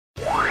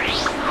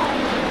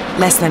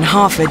Less than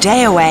half a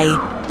day away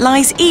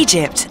lies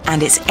Egypt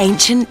and its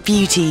ancient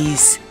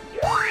beauties.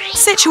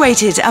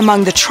 Situated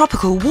among the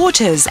tropical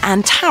waters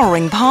and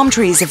towering palm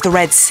trees of the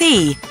Red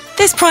Sea,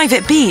 this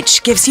private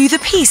beach gives you the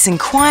peace and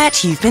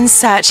quiet you've been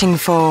searching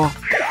for,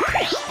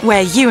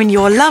 where you and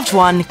your loved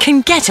one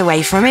can get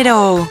away from it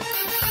all.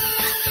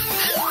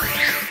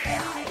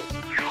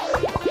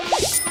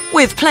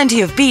 With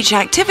plenty of beach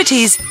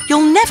activities,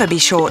 you'll never be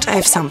short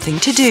of something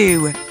to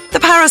do. The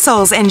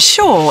parasols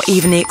ensure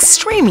even the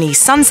extremely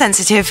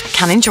sun-sensitive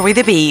can enjoy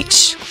the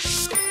beach.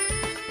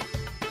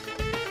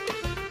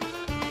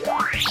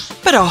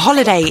 But a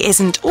holiday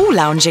isn't all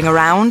lounging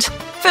around.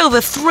 Feel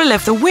the thrill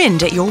of the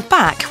wind at your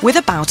back with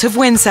a bout of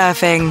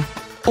windsurfing.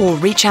 Or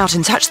reach out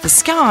and touch the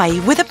sky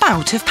with a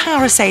bout of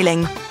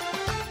parasailing.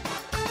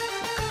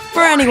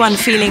 For anyone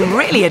feeling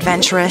really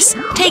adventurous,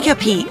 take a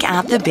peek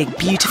at the big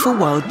beautiful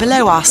world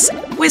below us,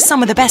 with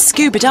some of the best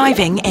scuba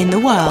diving in the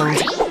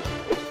world.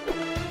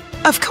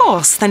 Of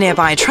course, the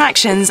nearby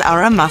attractions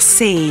are a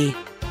must-see.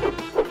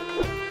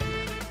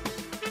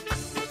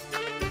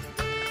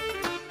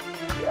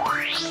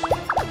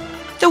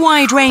 The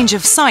wide range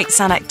of sights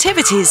and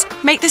activities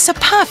make this a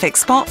perfect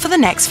spot for the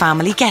next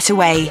family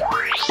getaway.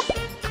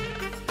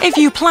 If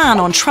you plan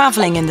on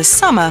travelling in the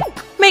summer,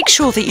 make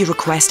sure that you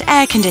request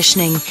air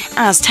conditioning,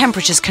 as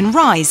temperatures can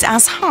rise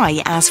as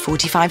high as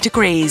 45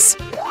 degrees.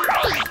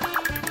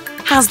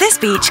 Has this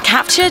beach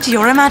captured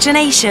your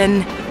imagination?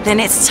 Then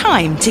it's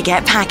time to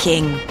get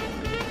packing.